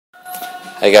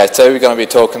Hey guys, today we're going to be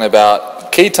talking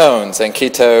about ketones and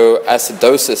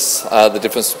ketoacidosis, the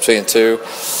difference between the two,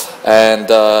 and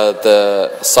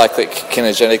the cyclic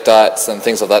ketogenic diets and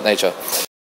things of that nature.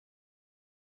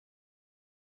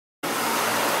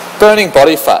 Burning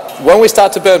body fat. When we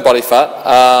start to burn body fat,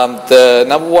 the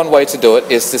number one way to do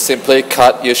it is to simply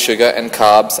cut your sugar and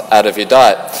carbs out of your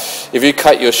diet. If you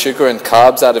cut your sugar and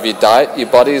carbs out of your diet, your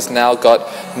body's now got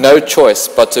no choice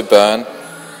but to burn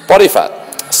body fat.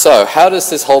 So how does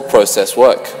this whole process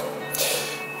work?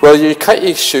 Well, you cut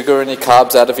your sugar and your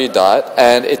carbs out of your diet,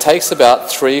 and it takes about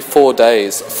 3-4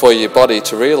 days for your body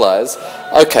to realize,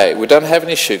 okay, we don't have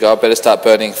any sugar, I better start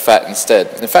burning fat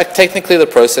instead. In fact, technically the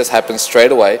process happens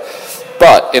straight away,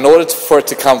 but in order for it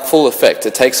to come full effect,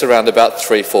 it takes around about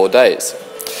 3-4 days.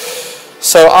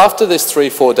 So after this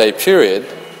 3-4 day period,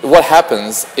 what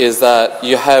happens is that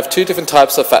you have two different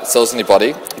types of fat cells in your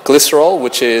body. Glycerol,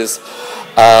 which is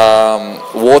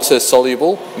water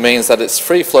soluble, means that it's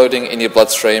free floating in your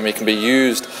bloodstream. It can be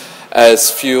used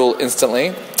as fuel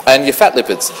instantly. And your fat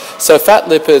lipids. So fat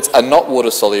lipids are not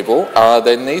water soluble.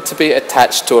 They need to be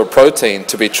attached to a protein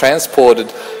to be transported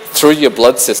through your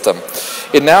blood system.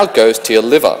 It now goes to your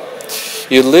liver.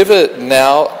 Your liver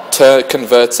now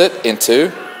converts it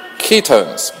into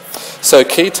ketones. So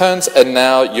ketones are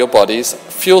now your body's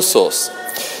fuel source.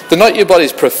 They're not your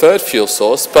body's preferred fuel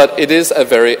source, but it is a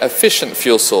very efficient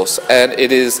fuel source, and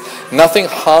it is nothing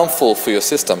harmful for your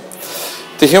system.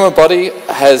 The human body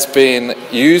has been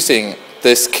using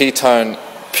this ketone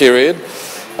period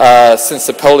since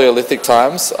the Paleolithic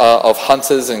times of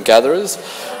hunters and gatherers,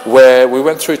 where we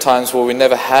went through times where we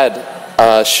never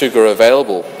had sugar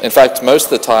available. In fact,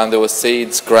 most of the time there were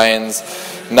seeds, grains,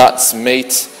 nuts,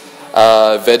 meat,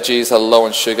 veggies are low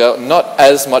in sugar, not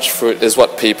as much fruit as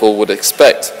what people would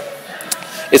expect.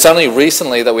 It's only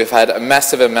recently that we've had a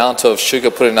massive amount of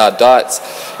sugar put in our diets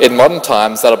in modern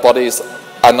times that our bodies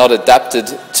are not adapted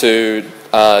to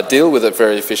deal with it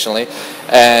very efficiently,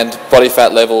 and body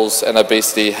fat levels and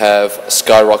obesity have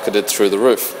skyrocketed through the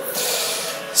roof.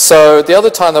 So the other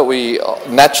time that we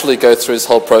naturally go through this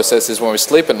whole process is when we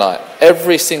sleep at night.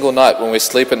 Every single night when we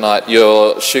sleep at night,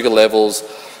 your sugar levels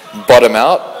bottom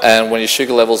out, and when your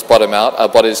sugar levels bottom out, our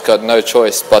body's got no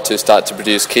choice but to start to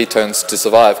produce ketones to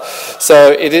survive. So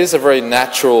it is a very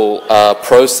natural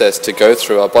process to go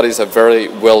through. Our bodies are very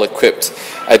well equipped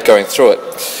at going through it.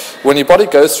 When your body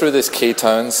goes through these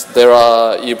ketones,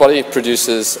 your body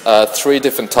produces 3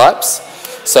 different types.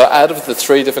 So out of the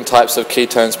 3 different types of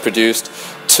ketones produced,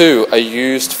 2 are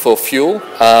used for fuel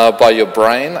by your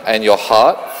brain and your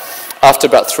heart. After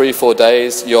about 3-4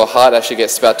 days, your heart actually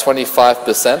gets about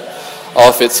 25%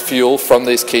 of its fuel from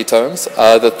these ketones.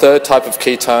 The 3rd type of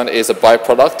ketone is a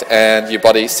byproduct, and your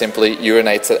body simply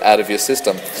urinates it out of your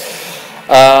system.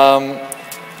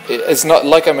 It's not,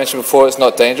 like I mentioned before, it's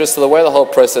not dangerous. So the way the whole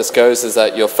process goes is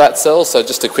that your fat cells, so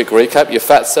just a quick recap, your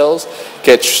fat cells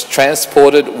get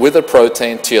transported with a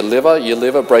protein to your liver. Your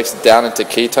liver breaks it down into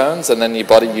ketones, and then your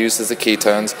body uses the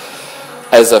ketones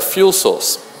as a fuel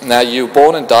source. Now, you're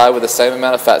born and die with the same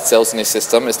amount of fat cells in your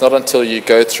system. It's not until you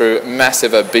go through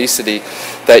massive obesity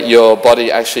that your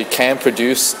body actually can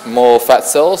produce more fat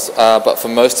cells, but for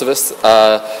most of us,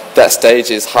 that stage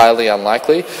is highly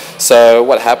unlikely. So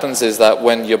what happens is that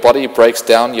when your body breaks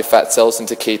down your fat cells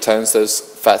into ketones, those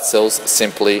fat cells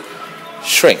simply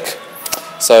shrink.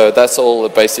 So that's all the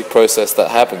basic process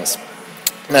that happens.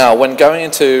 Now, when going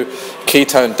into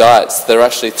ketone diets, there are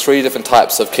actually 3 different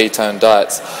types of ketone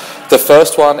diets. The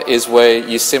first one is where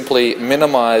you simply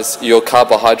minimize your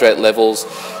carbohydrate levels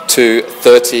to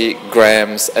 30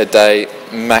 grams a day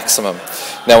maximum.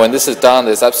 Now, when this is done,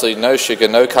 there's absolutely no sugar,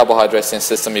 no carbohydrates in the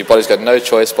system. Your body's got no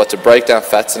choice but to break down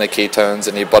fats into ketones,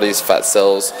 and your body's fat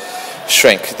cells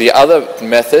shrink. The other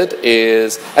method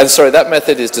is, that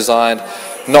method is designed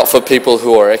not for people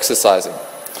who are exercising.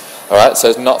 All right, so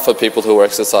it's not for people who are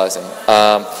exercising.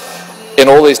 In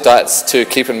all these diets, to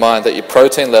keep in mind that your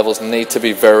protein levels need to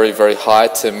be very, very high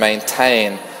to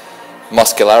maintain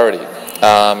muscularity.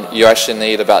 You actually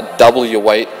need about double your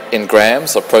weight in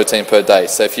grams of protein per day.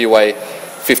 So if you weigh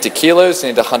 50 kilos, you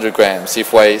need 100 grams.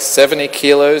 If you weigh 70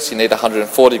 kilos, you need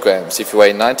 140 grams. If you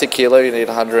weigh 90 kilos, you need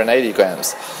 180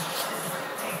 grams.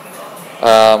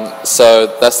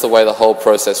 So that's the way the whole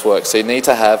process works. So you need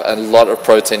to have a lot of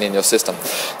protein in your system.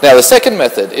 Now, the second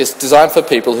method is designed for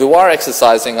people who are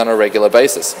exercising on a regular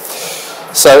basis.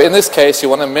 So in this case, you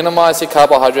want to minimize your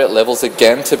carbohydrate levels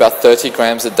again to about 30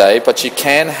 grams a day, but you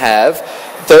can have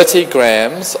 30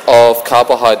 grams of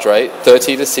carbohydrate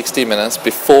 30 to 60 minutes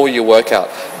before your workout.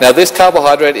 Now, this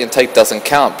carbohydrate intake doesn't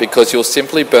count because you'll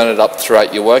simply burn it up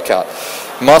throughout your workout.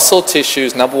 Muscle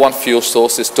tissue's number one fuel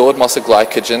source is stored muscle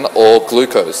glycogen or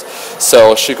glucose,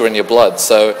 so sugar in your blood.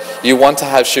 So you want to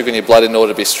have sugar in your blood in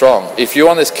order to be strong. If you're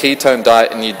on this ketone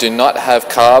diet and you do not have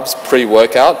carbs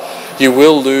pre-workout, you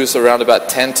will lose around about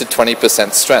 10 to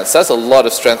 20% strength. So that's a lot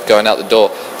of strength going out the door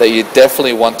that you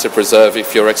definitely want to preserve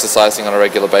if you're exercising on a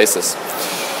regular basis.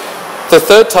 The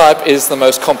third type is the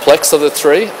most complex of the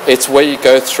three. It's where you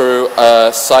go through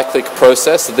a cyclic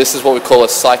process. So this is what we call a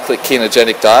cyclic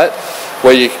ketogenic diet,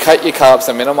 where you cut your carbs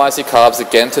and minimize your carbs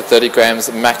again to 30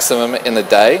 grams maximum in the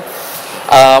day.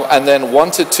 And then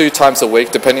 1 to 2 times a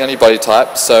week, depending on your body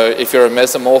type. So if you're a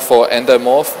mesomorph or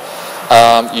endomorph,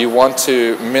 you want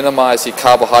to minimize your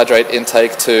carbohydrate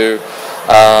intake to,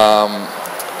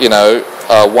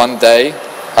 1 day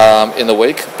in the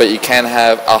week, but you can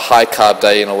have a high carb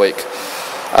day in a week.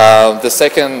 The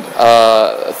second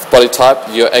body type,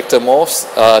 your ectomorphs,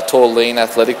 tall, lean,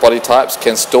 athletic body types,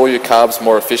 can store your carbs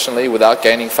more efficiently without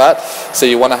gaining fat. So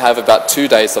you want to have about 2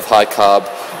 days of high carb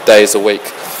days a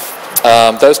week.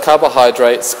 Those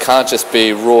carbohydrates can't just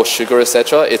be raw sugar,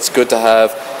 etc. It's good to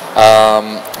have,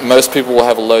 most people will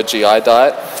have a low GI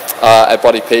diet. At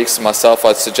Body Peaks, myself,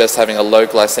 I'd suggest having a low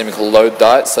glycemic load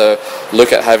diet, so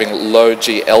look at having low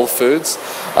GL foods.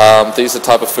 These are the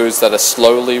type of foods that are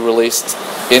slowly released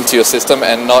into your system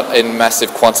and not in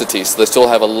massive quantities. So they still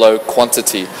have a low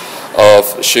quantity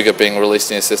of sugar being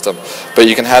released in your system. But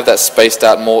you can have that spaced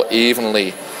out more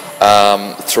evenly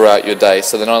throughout your day.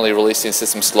 So they're not only released in your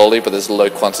system slowly, but there's a low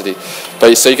quantity.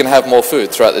 So you can have more food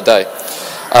throughout the day.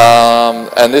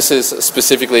 And this is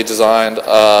specifically designed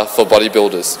for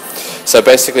bodybuilders. So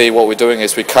basically what we're doing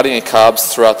is we're cutting your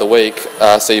carbs throughout the week,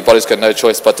 so your body's got no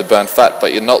choice but to burn fat,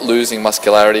 but you're not losing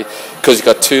muscularity because you've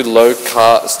got 2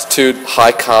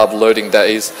 high carb loading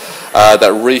days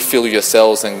that refill your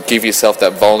cells and give yourself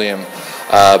that volume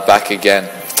back again.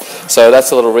 So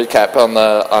that's a little recap on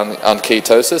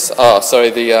ketosis.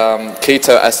 The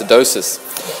ketoacidosis.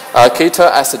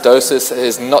 Ketoacidosis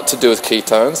is not to do with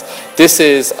ketones. This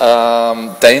is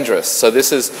dangerous. So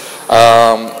this is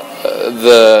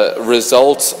the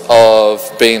result of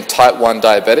being type 1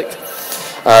 diabetic.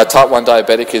 Type 1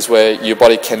 diabetic is where your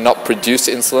body cannot produce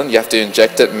insulin. You have to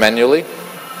inject it manually.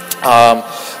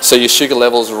 So your sugar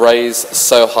levels raise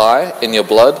so high in your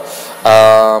blood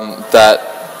that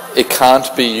it can't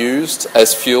be used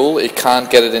as fuel. It can't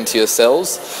get it into your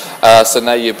cells. So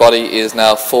now your body is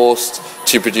now forced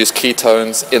to produce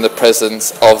ketones in the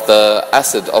presence of the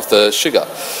acid of the sugar.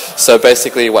 So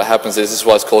basically what happens is, this is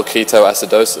what's called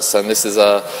ketoacidosis, and this is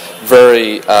a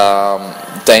very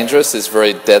dangerous, it's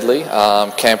very deadly,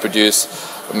 can produce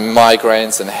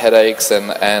migraines and headaches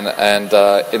and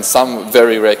in some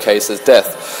very rare cases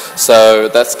death. So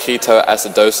that's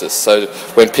ketoacidosis. So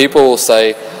when people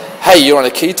say, hey, you're on a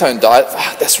ketone diet,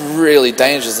 that's really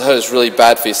dangerous, it's really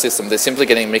bad for your system, they're simply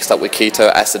getting mixed up with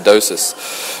ketoacidosis.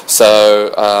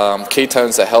 So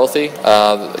ketones are healthy,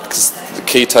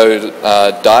 keto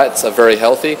diets are very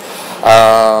healthy,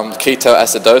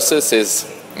 ketoacidosis is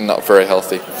not very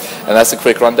healthy. And that's a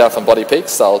quick rundown from Body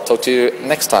Peaks. I'll talk to you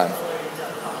next time.